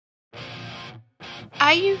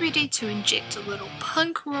Are you ready to inject a little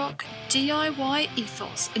punk rock DIY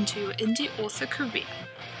ethos into your indie author career?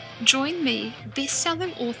 Join me,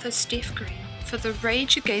 best-selling author Steph Green, for the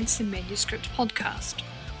Rage Against the Manuscript podcast,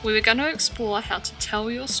 where we're going to explore how to tell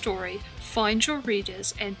your story, find your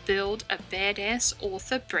readers, and build a badass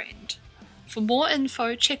author brand. For more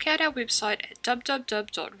info, check out our website at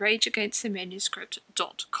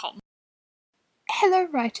www.rageagainstthemanuscript.com. Hello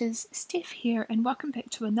writers, Steph here, and welcome back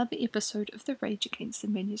to another episode of the Rage Against the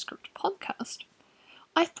Manuscript podcast.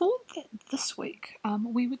 I thought that this week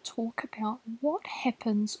we would talk about what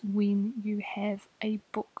happens when you have a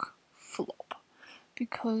book flop.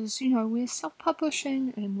 Because, we're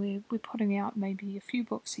self-publishing and we're putting out maybe a few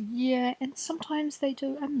books a year, and sometimes they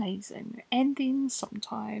do amazing, and then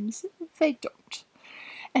sometimes they don't.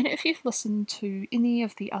 And if you've listened to any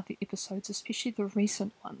of the other episodes, especially the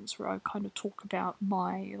recent ones where I kind of talk about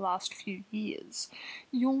my last few years,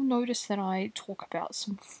 you'll notice that I talk about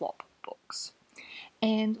some flop books.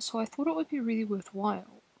 And so I thought it would be really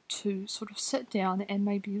worthwhile to sort of sit down and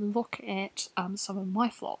maybe look at some of my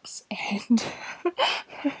flops and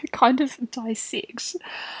kind of dissect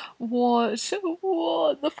what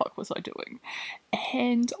the fuck was I doing,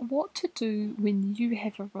 and what to do when you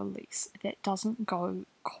have a release that doesn't go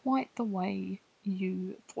quite the way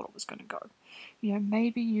you thought it was going to go.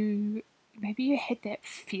 Maybe you had that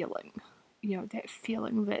feeling,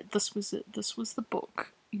 that this was it, this was the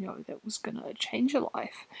book, that was going to change your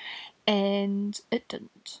life, and it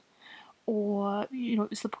didn't. Or, it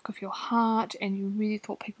was the book of your heart and you really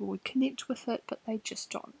thought people would connect with it, but they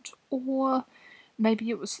just don't. Or maybe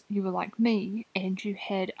you were like me and you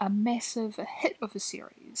had a massive hit of a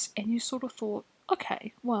series and you sort of thought,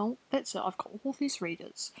 okay, well, that's it, I've got all these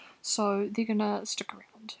readers, so they're gonna stick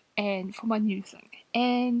around and for my new thing,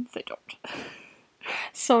 and they don't.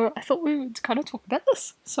 So I thought we would kind of talk about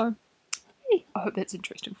this. So hey, I hope that's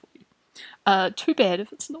interesting for you. Too bad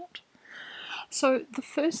if it's not. So the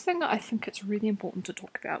first thing I think it's really important to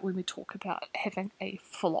talk about when we talk about having a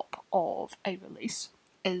flop of a release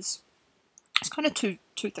is, it's kind of two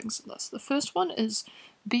things in this. The first one is,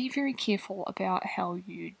 be very careful about how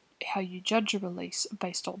you judge a release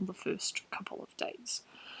based on the first couple of days.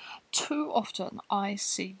 Too often I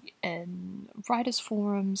see in writers'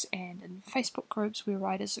 forums and in Facebook groups where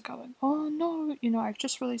writers are going, oh no, I've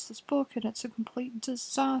just released this book and it's a complete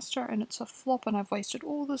disaster and it's a flop and I've wasted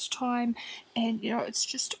all this time and, it's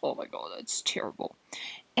just, oh my god, it's terrible.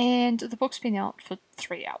 And the book's been out for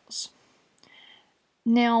 3 hours.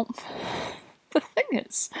 Now, the thing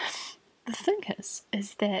is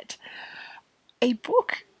that a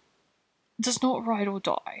book does not ride or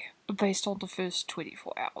die based on the first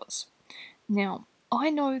 24 hours. Now, I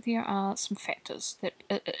know there are some factors that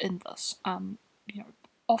in this.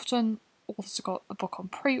 Often authors have got a book on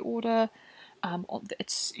pre-order.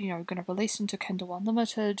 It's going to release into Kindle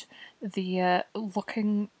Unlimited. They're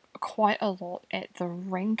looking quite a lot at the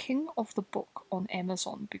ranking of the book on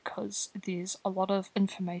Amazon, because there's a lot of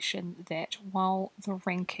information that, while the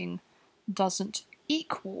ranking doesn't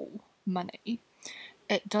equal money,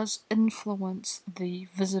 it does influence the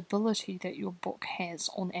visibility that your book has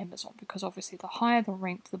on Amazon, because obviously the higher the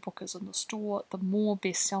rank the book is in the store, the more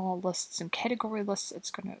bestseller lists and category lists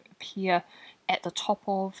it's going to appear at the top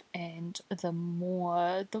of, and the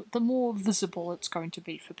more visible it's going to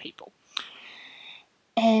be for people.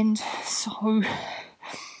 And so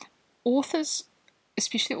authors,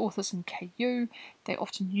 especially authors in KU, they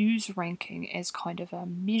often use ranking as kind of a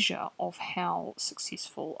measure of how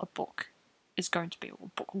successful a book is going to be, or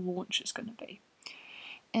book launch is going to be.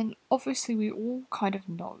 And obviously we all kind of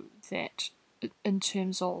know that in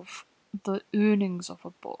terms of the earnings of a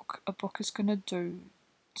book is going to do,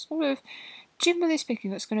 sort of, generally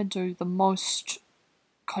speaking, it's going to do the most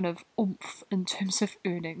kind of oomph in terms of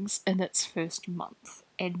earnings in its first month,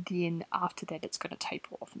 and then after that it's going to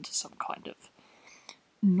taper off into some kind of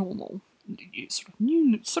normal,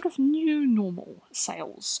 sort of new normal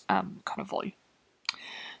sales kind of volume.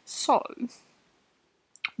 So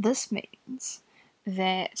this means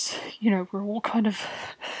that, we're all kind of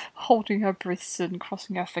holding our breaths and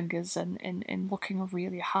crossing our fingers and looking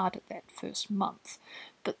really hard at that first month.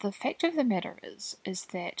 But the fact of the matter is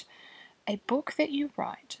that a book that you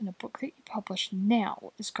write and a book that you publish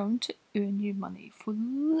now is going to earn you money for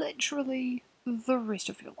literally the rest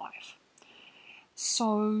of your life.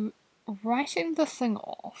 So writing the thing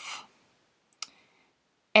off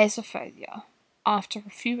as a failure after a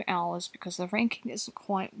few hours because the ranking isn't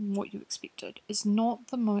quite what you expected is not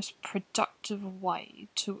the most productive way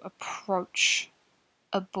to approach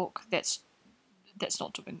a book that's that's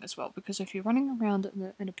not doing as well, because if you're running around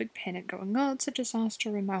in a big panic going, oh, it's a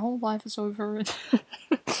disaster and my whole life is over and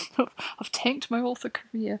I've tanked my author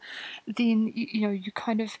career, then you're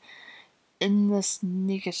kind of in this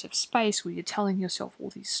negative space where you're telling yourself all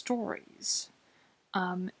these stories,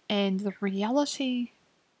 and the reality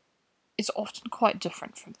is often quite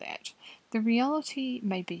different from that. The reality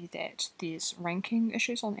may be that there's ranking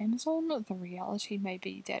issues on Amazon. The reality may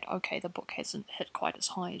be that, okay, the book hasn't hit quite as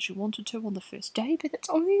high as you wanted to on the first day, but it's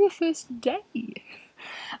only the first day.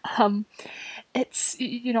 It's,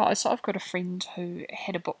 so I've got a friend who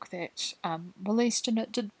had a book that released and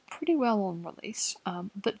it did pretty well on release,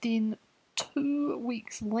 but then 2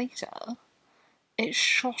 weeks later, it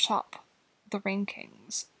shot up the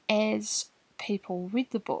rankings as people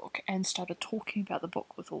read the book and started talking about the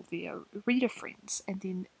book with all their reader friends,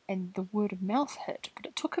 and the word of mouth hit. But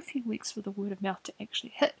it took a few weeks for the word of mouth to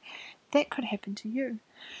actually hit. That could happen to you.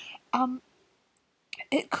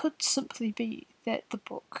 It could simply be that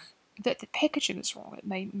the packaging is wrong.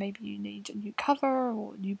 Maybe you need a new cover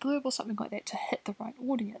or a new blurb or something like that to hit the right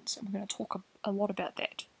audience, and we're going to talk a lot about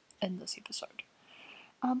that in this episode.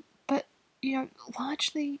 But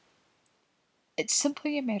largely, it's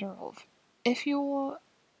simply a matter of, if you're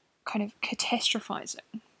kind of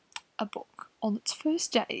catastrophizing a book on its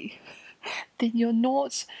first day, then you're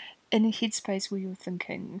not in a headspace where you're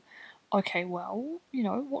thinking, okay, well,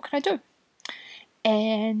 what can I do?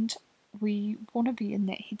 And we want to be in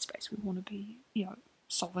that headspace. We want to be,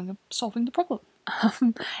 solving the problem.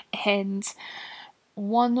 And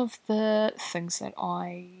one of the things that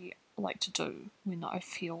I like to do when I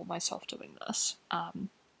feel myself doing this,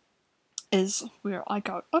 is where I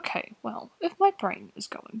go, okay, well, if my brain is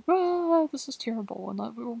going, oh, this is terrible and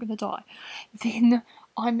we're all going to die, then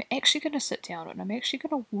I'm actually going to sit down and I'm actually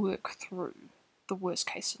going to work through the worst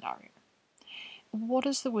case scenario. What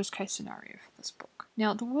is the worst case scenario for this book?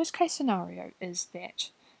 Now, the worst case scenario is that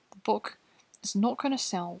the book is not going to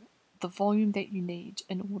sell the volume that you need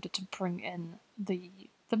in order to bring in the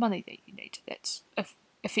money that you need. That's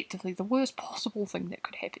effectively the worst possible thing that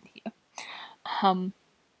could happen here.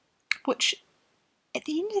 Which, at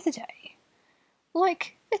the end of the day,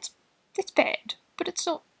 it's bad, but it's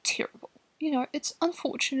not terrible. It's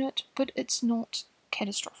unfortunate, but it's not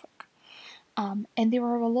catastrophic. And there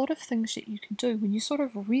are a lot of things that you can do when you sort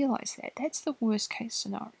of realise that. That's the worst case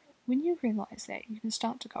scenario. When you realise that, you can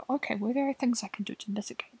start to go, okay, well, there are things I can do to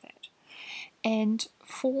mitigate that. And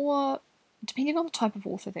depending on the type of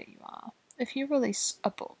author that you are, if you release a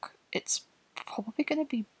book, it's probably going to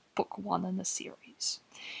be book 1 in the series.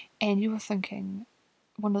 And you were thinking,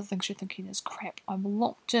 one of the things you're thinking is, crap, I'm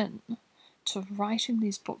locked in to writing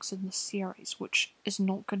these books in the series, which is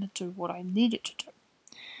not going to do what I need it to do.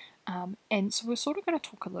 And so we're sort of going to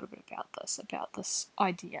talk a little bit about this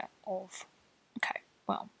idea of, okay,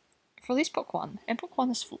 well, I've released book 1, and book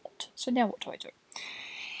 1 is flopped, so now what do I do?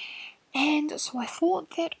 And so I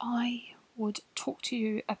thought that I would talk to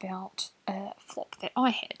you about a flop that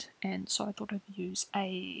I had, and so I thought I'd use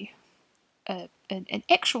an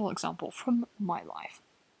actual example from my life.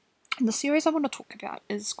 And the series I want to talk about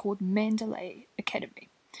is called Mandalay Academy.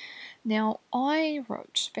 Now, I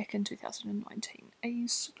wrote, back in 2019, a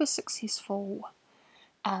super successful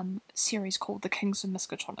series called The Kings of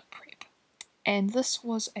Miskatonic Prep. And this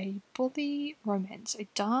was a bully romance, a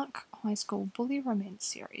dark high school bully romance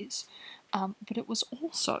series, but it was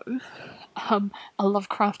also a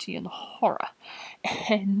Lovecraftian horror.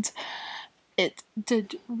 And it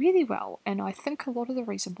did really well, and I think a lot of the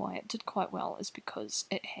reason why it did quite well is because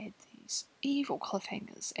it had these evil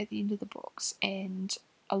cliffhangers at the end of the books, and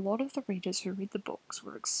a lot of the readers who read the books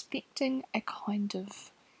were expecting a kind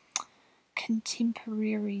of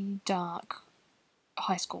contemporary dark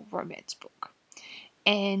high school romance book.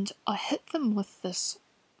 And I hit them with this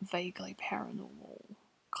vaguely paranormal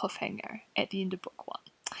cliffhanger at the end of book 1.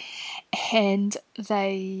 And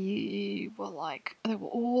they were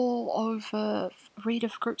all over reader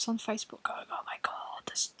groups on Facebook going, oh my god,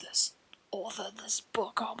 this author, this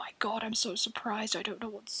book, oh my god, I'm so surprised, I don't know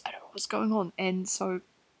what's going on. And so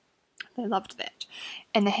they loved that.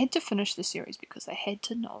 And they had to finish the series because they had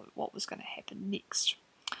to know what was going to happen next.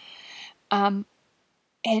 And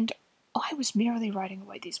I was merely writing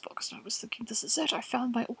away these books, and I was thinking, this is it, I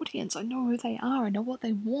found my audience, I know who they are, I know what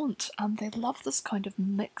they want. They love this kind of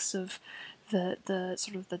mix of the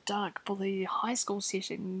sort of the dark bully high school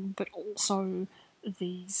setting, but also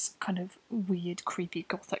these kind of weird, creepy,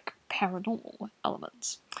 gothic, paranormal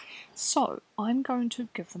elements. So I'm going to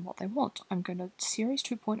give them what they want. I'm going to Series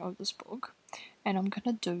 2.0 this book, and I'm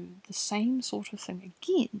going to do the same sort of thing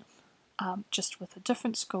again, just with a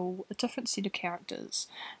different school, a different set of characters,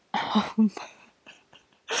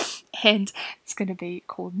 And it's going to be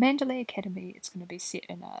called Mandalay Academy. It's going to be set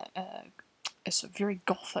in a sort of very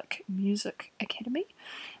gothic music academy.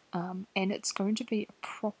 And it's going to be a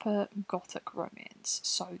proper gothic romance.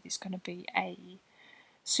 So there's going to be a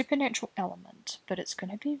supernatural element, but it's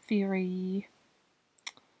going to be very,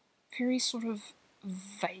 very sort of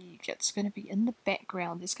vague. It's going to be in the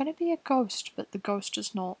background. There's going to be a ghost, but the ghost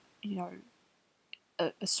is not,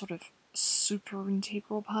 a sort of super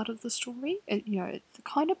integral part of the story. It's the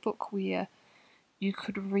kind of book where you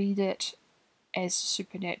could read it as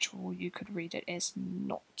supernatural, you could read it as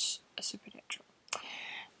not a supernatural.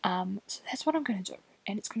 So that's what I'm going to do,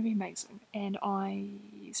 and it's going to be amazing. And I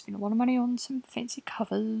spent a lot of money on some fancy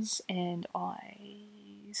covers, and I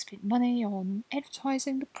spent money on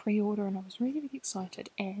advertising the pre-order, and I was really, really excited,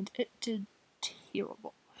 and it did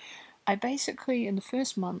terrible. I basically, in the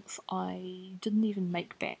first month, I didn't even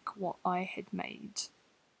make back what I had made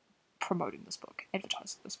promoting this book,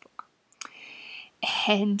 advertising this book.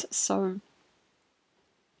 And so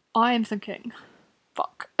I am thinking,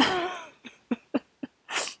 fuck.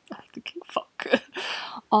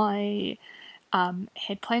 I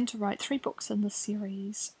had planned to write 3 books in this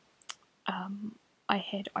series. I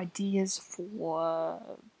had ideas for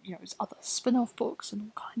other spin-off books and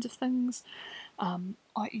all kinds of things. I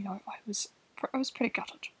was pretty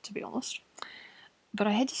gutted, to be honest. But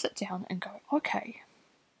I had to sit down and go, okay.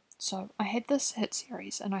 So I had this hit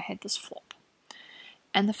series and I had this flop.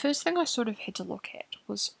 And the first thing I sort of had to look at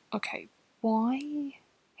was, okay, why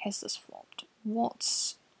has this flopped?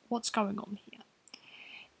 What's going on here?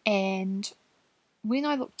 And when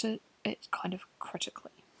I looked at it kind of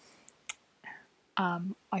critically,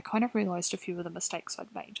 I kind of realised a few of the mistakes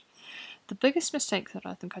I'd made. The biggest mistake that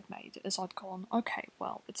I think I'd made is I'd gone, okay,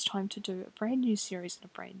 well, it's time to do a brand new series and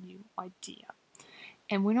a brand new idea.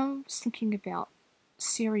 And when I was thinking about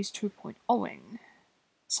series 2.0ing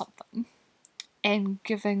something and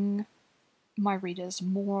giving my readers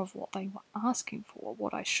more of what they were asking for,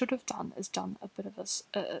 what I should have done is done a bit of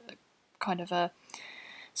a kind of a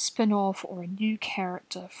spin-off or a new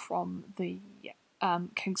character from the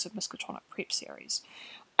Kings of Miskatonic Prep series.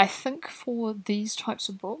 I think for these types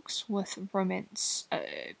of books with romance,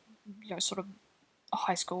 sort of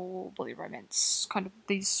high school bully romance, kind of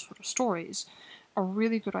these sort of stories, a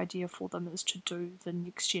really good idea for them is to do the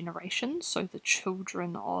next generation, so the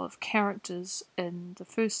children of characters in the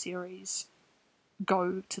first series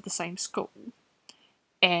go to the same school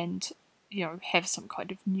and, have some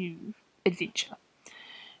kind of new adventure.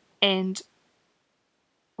 And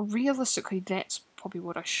realistically, that's probably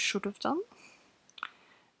what I should have done.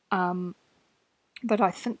 But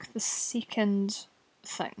I think the second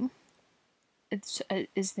thing is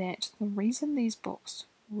that the reason these books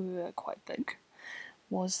were quite big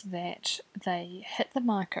was that they hit the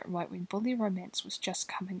market right when bully romance was just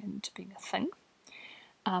coming into being a thing.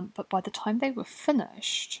 But by the time they were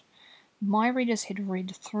finished, my readers had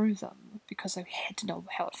read through them because they had to know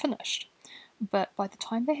how it finished. But by the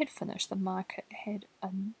time they had finished, the market had a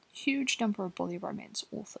huge number of bully romance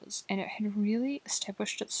authors, and it had really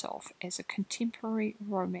established itself as a contemporary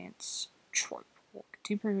romance trope, or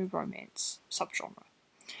contemporary romance subgenre.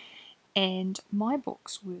 And my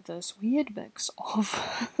books were this weird mix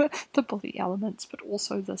of the bully elements, but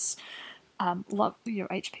also this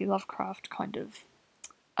H.P. Lovecraft kind of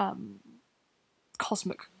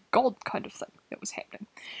cosmic god kind of thing that was happening.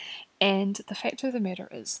 And the fact of the matter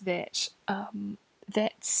is that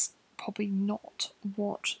that's probably not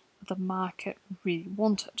what the market really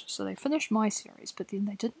wanted. So they finished my series, but then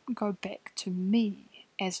they didn't go back to me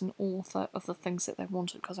as an author of the things that they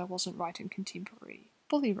wanted because I wasn't writing contemporary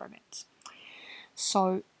bully romance.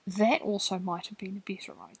 So that also might have been a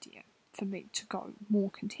better idea for me to go more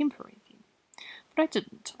contemporary then. But I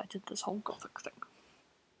didn't. I did this whole gothic thing.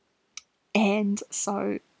 And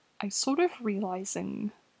so I sort of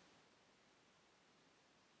realising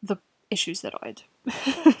the issues that I'd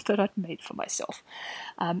that I'd made for myself.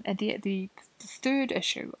 And the third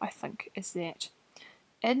issue, I think, is that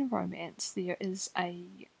in romance there is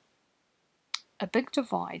a big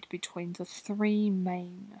divide between the 3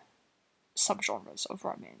 main subgenres of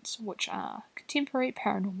romance, which are contemporary,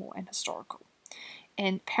 paranormal, and historical.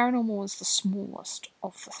 And paranormal is the smallest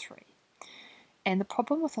of the 3. And the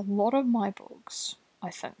problem with a lot of my books, I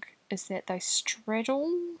think, is that they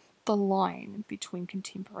straddle the line between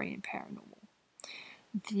contemporary and paranormal.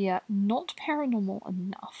 They're not paranormal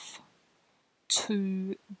enough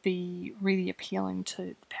to be really appealing to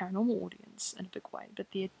the paranormal audience in a big way, but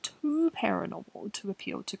they're too paranormal to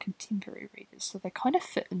appeal to contemporary readers, so they kind of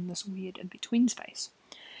fit in this weird in-between space.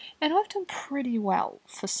 And I've done pretty well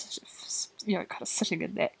for kind of sitting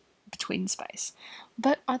in between space.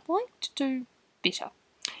 But I'd like to do better.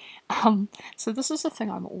 So this is a thing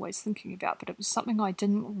I'm always thinking about, but it was something I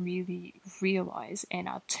didn't really realise and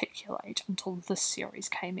articulate until this series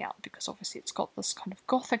came out, because obviously it's got this kind of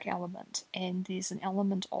gothic element, and there's an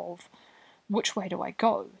element of which way do I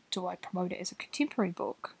go? Do I promote it as a contemporary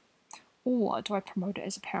book, or do I promote it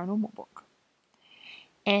as a paranormal book?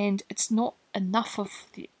 And it's not enough of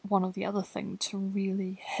the one or the other thing to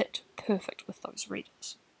really hit perfect with those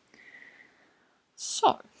readers.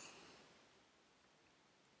 So,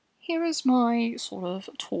 here is my sort of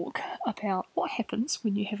talk about what happens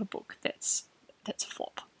when you have a book that's a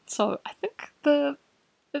flop. So I think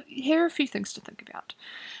here are a few things to think about.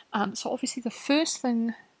 So obviously the first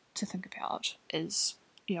thing to think about is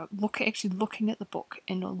looking at the book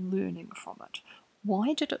and learning from it.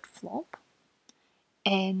 Why did it flop?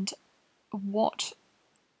 And what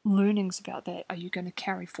learnings about that are you going to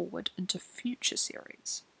carry forward into future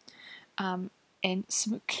series? And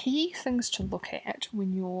some key things to look at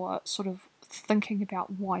when you're sort of thinking about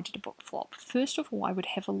why did a book flop. First of all, I would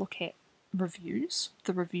have a look at reviews,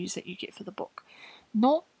 the reviews that you get for the book.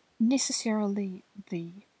 Not necessarily the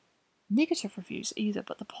negative reviews either,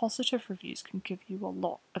 but the positive reviews can give you a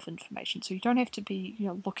lot of information. So you don't have to be,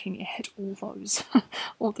 looking at all those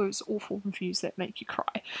all those awful reviews that make you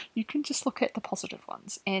cry. You can just look at the positive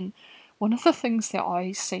ones. And one of the things that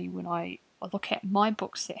I see when I look at my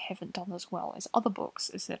books that haven't done as well as other books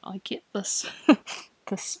is that I get this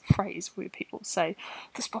this phrase where people say,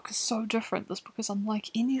 "This book is so different. This book is unlike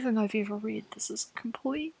anything I've ever read. This is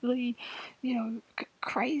completely,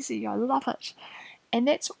 crazy. I love it." And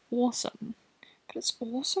that's awesome, but it's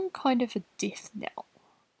also kind of a death knell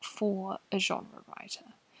for a genre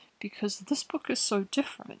writer, because this book is so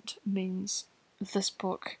different means this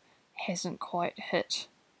book hasn't quite hit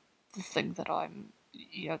the thing that I'm,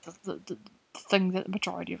 the thing that the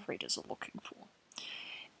majority of readers are looking for.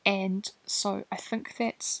 And so I think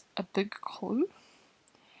that's a big clue.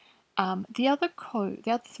 The other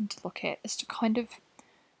thing to look at is to kind of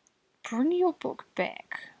bring your book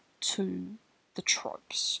back to the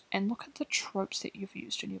tropes and look at the tropes that you've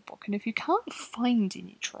used in your book. And if you can't find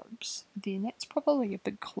any tropes, then that's probably a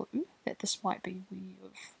big clue that this might be where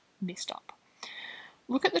you've messed up.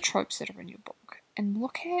 Look at the tropes that are in your book and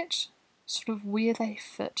look at sort of where they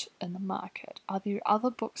fit in the market. Are there other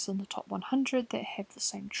books in the top 100 that have the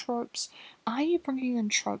same tropes? Are you bringing in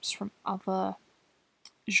tropes from other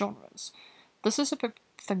genres? This is a big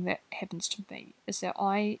thing that happens to me, is that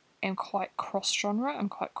I am quite cross-genre. I'm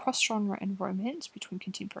quite cross-genre in romance between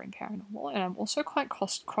contemporary and paranormal, and I'm also quite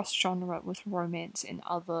cross-genre with romance in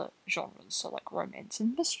other genres, so like romance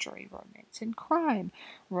and mystery, romance and crime,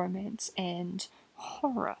 romance and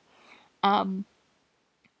horror. And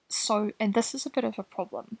this is a bit of a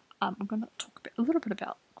problem. I'm going to talk a little bit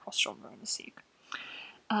about cross-genre in a sec.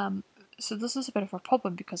 So this is a bit of a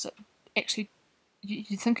problem because it actually,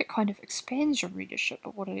 you think it kind of expands your readership,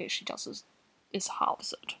 but what it actually does is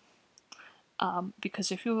halves it.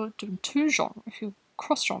 Because if you're doing if you're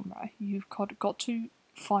cross-genre, you've got to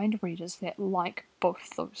find readers that like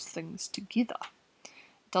both those things together.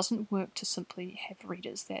 It doesn't work to simply have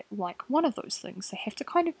readers that like one of those things. They have to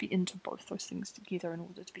kind of be into both those things together in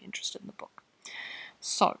order to be interested in the book.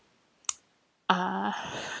 So,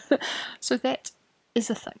 so that is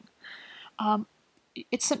a thing.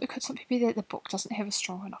 It could simply be that the book doesn't have a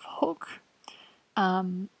strong enough hook.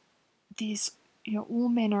 There's all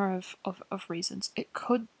manner of reasons. It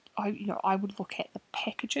could, I would look at the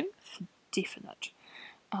packaging for definite.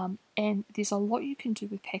 And there's a lot you can do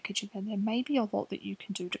with packaging, and there may be a lot that you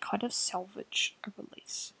can do to kind of salvage a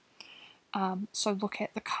release. So look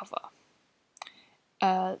at the cover.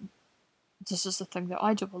 This is the thing that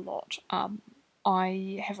I do a lot.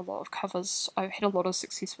 I have a lot of covers. I've had a lot of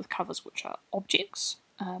success with covers which are objects,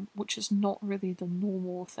 which is not really the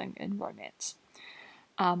normal thing in romance.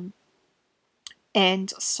 And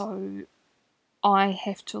so I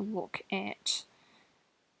have to look at,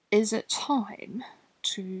 is it time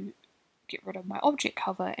to get rid of my object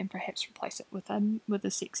cover and perhaps replace it with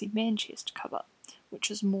a sexy man chest cover, which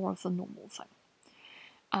is more of the normal thing.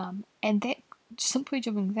 And that, simply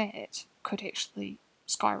doing that could actually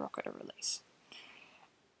skyrocket a release.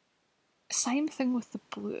 Same thing with the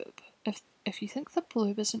blurb. If you think the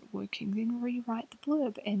blurb isn't working, then rewrite the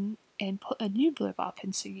blurb and put a new blurb up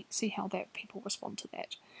and see how that people respond to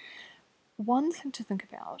that. One thing to think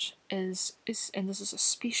about is and this is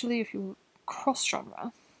especially if you're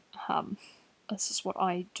cross-genre, this is what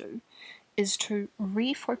I do, is to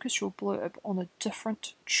refocus your blurb on a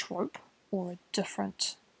different trope or a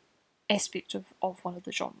different aspect of one of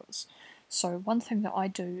the genres. So one thing that I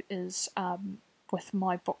do is with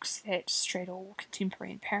my books that straddle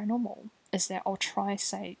contemporary and paranormal is that I'll try,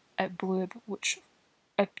 say, a blurb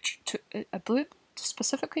a blurb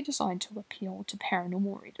specifically designed to appeal to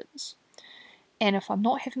paranormal readers. And if I'm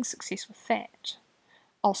not having success with that,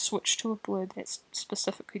 I'll switch to a blurb that's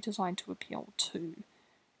specifically designed to appeal to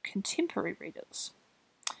contemporary readers.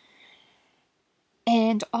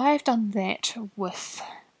 And I've done that with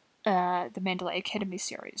the Mandalay Academy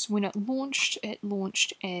series. When it launched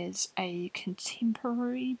as a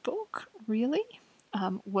contemporary book, really,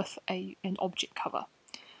 with an object cover.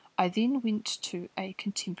 I then went to a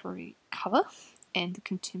contemporary cover and the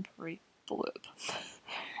contemporary blurb.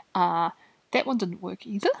 That one didn't work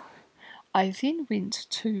either. I then went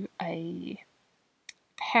to a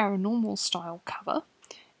paranormal style cover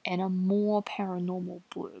and a more paranormal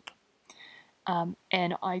blurb.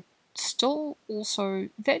 And I still also,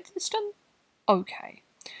 that's done okay,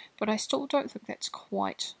 but I still don't think that's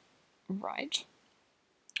quite right.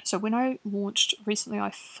 So when I launched, recently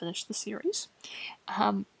I finished the series,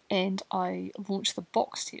 and I launched the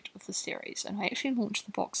box set of the series, and I actually launched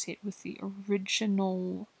the box set with the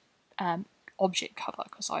original object cover,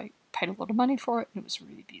 because I paid a lot of money for it, and it was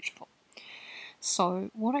really beautiful. So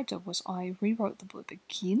what I did was I rewrote the blurb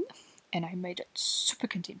again, and I made it super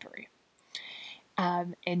contemporary.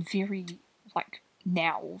 And very,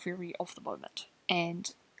 now, very of the moment.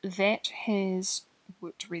 And that has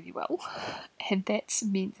worked really well. And that's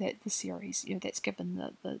meant that the series, that's given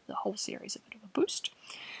the whole series a bit of a boost.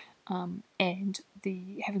 And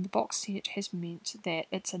having the box set has meant that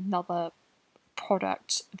it's another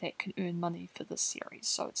product that can earn money for this series.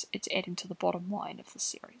 So it's adding to the bottom line of the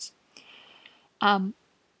series.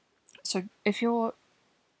 So if your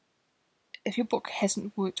book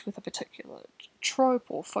hasn't worked with a particular trope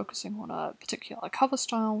or focusing on a particular cover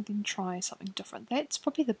style, then try something different. That's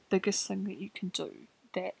probably the biggest thing that you can do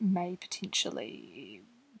that may potentially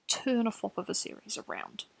turn a flop of a series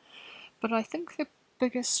around. But I think the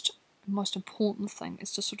biggest, most important thing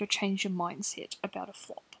is to sort of change your mindset about a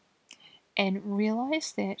flop and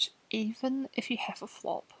realise that even if you have a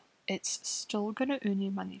flop, it's still going to earn you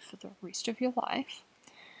money for the rest of your life.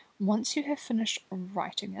 Once you have finished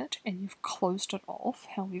writing it and you've closed it off,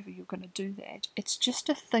 however you're going to do that, it's just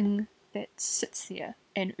a thing that sits there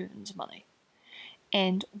and earns money.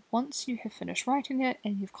 And once you have finished writing it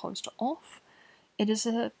and you've closed it off, it is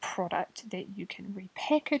a product that you can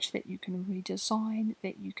repackage, that you can redesign,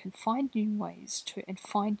 that you can find new ways to and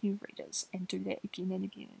find new readers and do that again and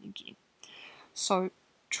again and again. So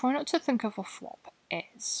try not to think of a flop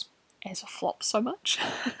as a flop so much.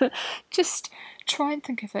 Just try and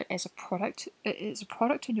think of it as a product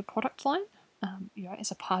in your product line,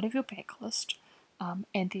 as a part of your backlist,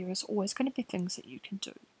 and there is always going to be things that you can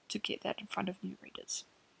do to get that in front of new readers.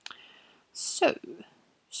 So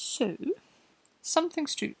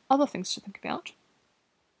other things to think about.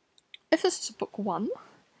 If this is a book 1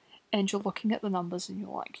 and you're looking at the numbers and you're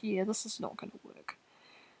like, yeah, this is not going to work,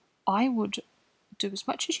 I would do as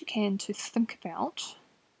much as you can to think about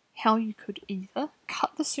how you could either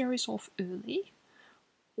cut the series off early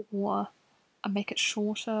or make it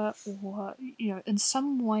shorter, or in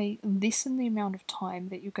some way lessen the amount of time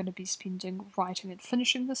that you're going to be spending writing and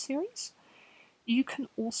finishing the series. You can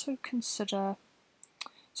also consider,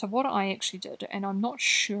 so what I actually did, and I'm not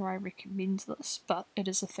sure I recommend this, but it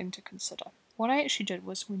is a thing to consider. What I actually did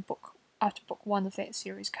was after book 1 of that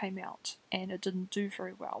series came out and it didn't do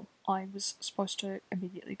very well, I was supposed to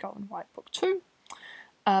immediately go and write book 2,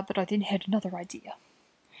 but I then had another idea.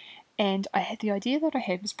 And the idea that I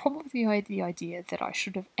had was probably the idea that I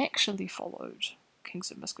should have actually followed Kings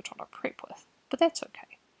of Miskatonic prep with, but that's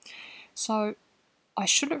okay. So I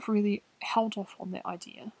should have really held off on that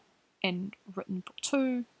idea and written book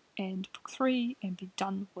 2 and book 3 and be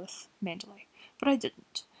done with Mandalay, but I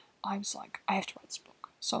didn't. I was like, I have to write this book.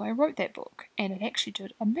 So I wrote that book, and it actually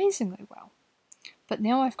did amazingly well. But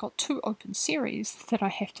now I've got 2 open series that I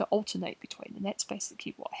have to alternate between, and that's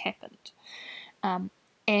basically what happened.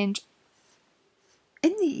 And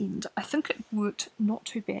in the end, I think it worked not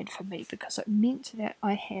too bad for me, because it meant that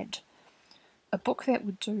I had a book that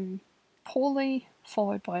would do poorly,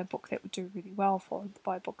 followed by a book that would do really well, followed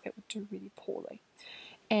by a book that would do really poorly.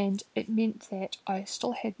 And it meant that I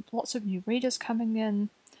still had lots of new readers coming in,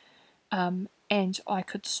 and I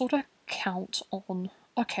could sort of count on,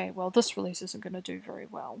 okay, well, this release isn't going to do very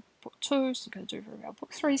well. Book 2 isn't going to do very well.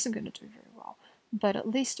 Book 3 isn't going to do very well. But at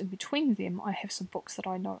least in between them, I have some books that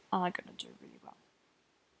I know are going to do really well.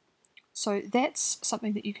 So that's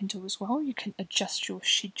something that you can do as well. You can adjust your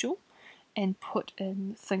schedule and put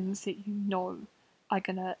in things that you know are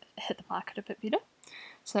going to hit the market a bit better.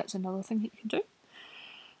 So that's another thing that you can do.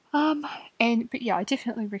 But yeah, I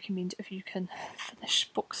definitely recommend if you can finish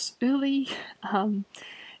books early.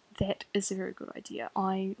 That is a very good idea.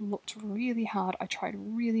 I looked really hard. I tried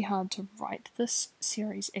really hard to write this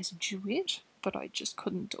series as a duet, but I just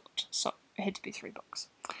couldn't do it. So it had to be 3 books.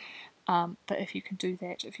 But if you can do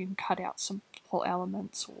that, if you can cut out some plot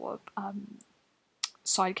elements or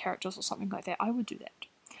side characters or something like that, I would do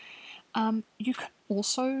that. You could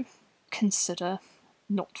also consider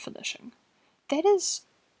not finishing. That is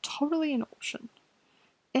totally an option.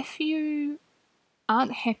 If you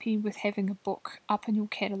aren't happy with having a book up in your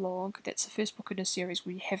catalogue that's the first book in a series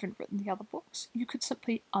where you haven't written the other books, you could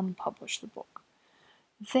simply unpublish the book.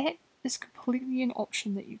 That is completely an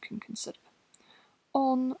option that you can consider.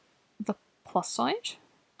 On the plus side,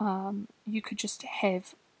 you could just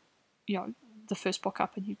have, the first book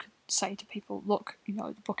up, and you could say to people, look,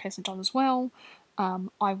 the book hasn't done as well.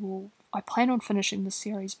 I plan on finishing this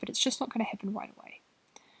series, but it's just not going to happen right away.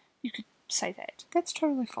 You could say that. That's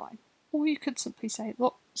totally fine. Or you could simply say,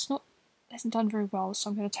 look, hasn't done very well, so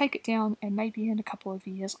I'm going to take it down, and maybe in a couple of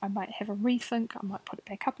years I might have a rethink, I might put it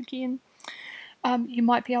back up again. You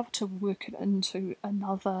might be able to work it into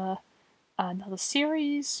another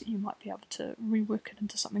series, you might be able to rework it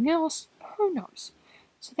into something else, who knows.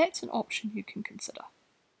 So that's an option you can consider.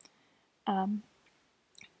 It's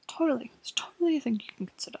totally a thing you can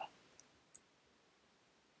consider.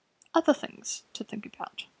 Other things to think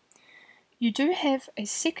about. You do have a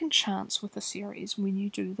second chance with the series when you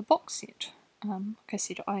do the box set. Like I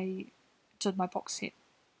said, I did my box set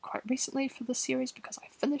quite recently for this series because I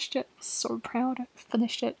finished it. I was so proud I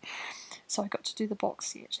finished it. So I got to do the box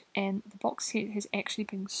set, and the box set has actually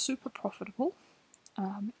been super profitable,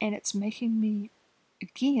 and it's making me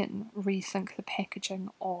again rethink the packaging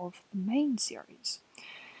of the main series.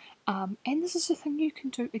 And this is a thing you can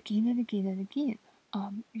do again and again and again.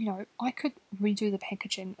 I could redo the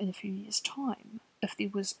packaging in a few years' time if there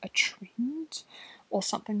was a trend or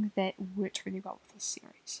something that worked really well with this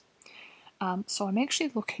series. So I'm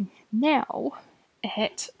actually looking now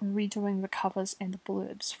at redoing the covers and the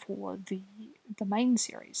blurbs for the main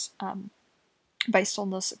series. Based on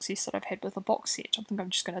the success that I've had with the box set, I think I'm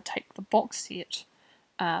just going to take the box set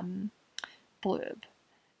blurb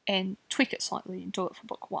and tweak it slightly and do it for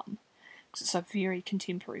book 1. Because it's a very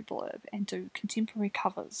contemporary blurb, and do contemporary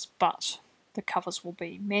covers, but the covers will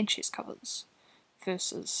be Manchester covers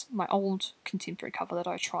versus my old contemporary cover that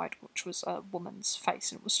I tried, which was a woman's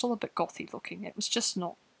face, and it was still a bit gothy looking. It was just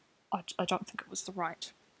not. I don't think it was the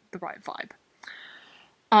right vibe.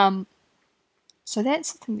 So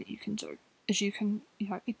that's the thing that you can do. Is you can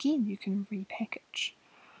again you can repackage.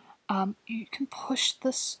 You can push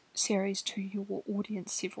this series to your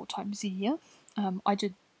audience several times a year. I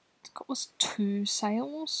did. I think it was 2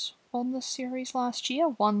 sales on this series last year.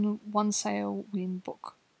 One sale when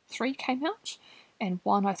book 3 came out, and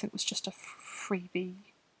one I think was just a freebie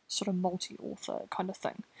sort of multi-author kind of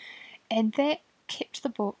thing. And that kept the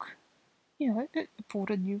book, it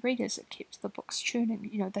brought in new readers, it kept the books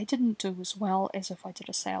churning. They didn't do as well as if I did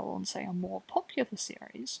a sale on, say, a more popular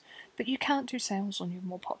series, but you can't do sales on your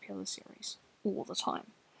more popular series all the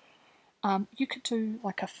time. You could do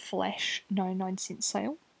like a flash 99-cent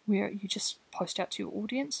sale where you just post out to your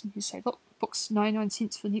audience and you say, look, book's 99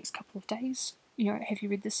 cents for the next couple of days. Have you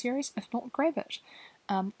read this series? If not, grab it.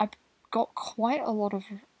 I've got quite a lot of,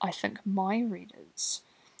 I think, my readers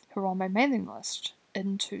who are on my mailing list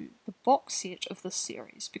into the box set of this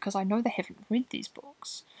series because I know they haven't read these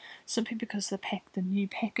books, simply because the new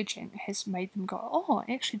packaging has made them go, oh,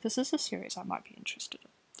 actually this is a series I might be interested in.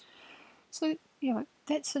 So,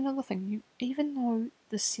 that's another thing. Even though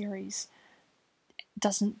the series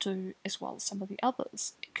doesn't do as well as some of the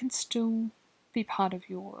others, it can still be part of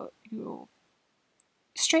your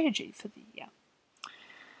strategy for the year.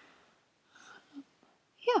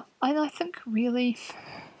 Yeah, and I think really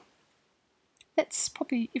that's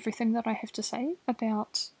probably everything that I have to say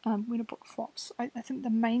about when a book flops. I think the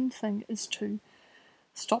main thing is to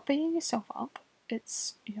stop beating yourself up.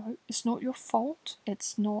 It's it's not your fault.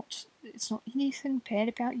 It's not anything bad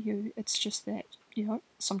about you. It's just that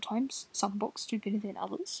sometimes some books do better than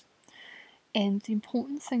others, and the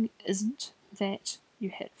important thing isn't that you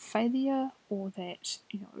had failure or that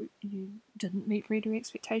you didn't meet reader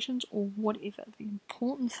expectations or whatever. The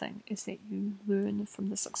important thing is that you learn from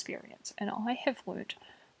this experience, and I have learned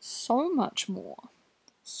so much more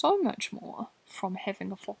from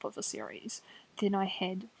having a flop of a series than I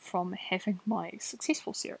had from having my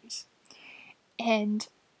successful series. And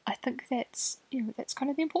I think that's that's kind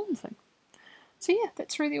of the important thing. So yeah,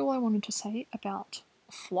 that's really all I wanted to say about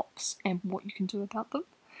flops and what you can do about them.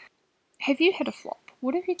 Have you had a flop?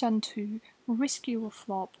 What have you done to rescue a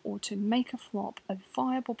flop or to make a flop a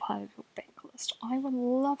viable part of your backlist. I would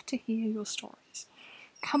love to hear your stories.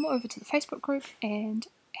 Come over to the Facebook group and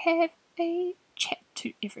have a chat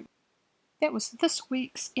to everyone. That was this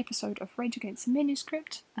week's episode of Rage Against the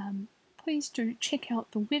Manuscript. Please do check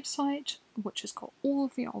out the website, which has got all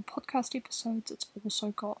of the old podcast episodes. It's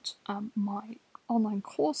also got my online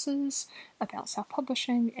courses about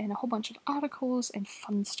self-publishing and a whole bunch of articles and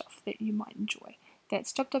fun stuff that you might enjoy.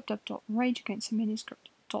 That's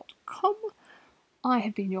www.rageagainstthemanuscript.com. I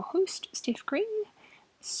have been your host, Steph Green.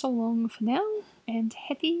 So long for now, and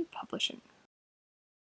happy publishing.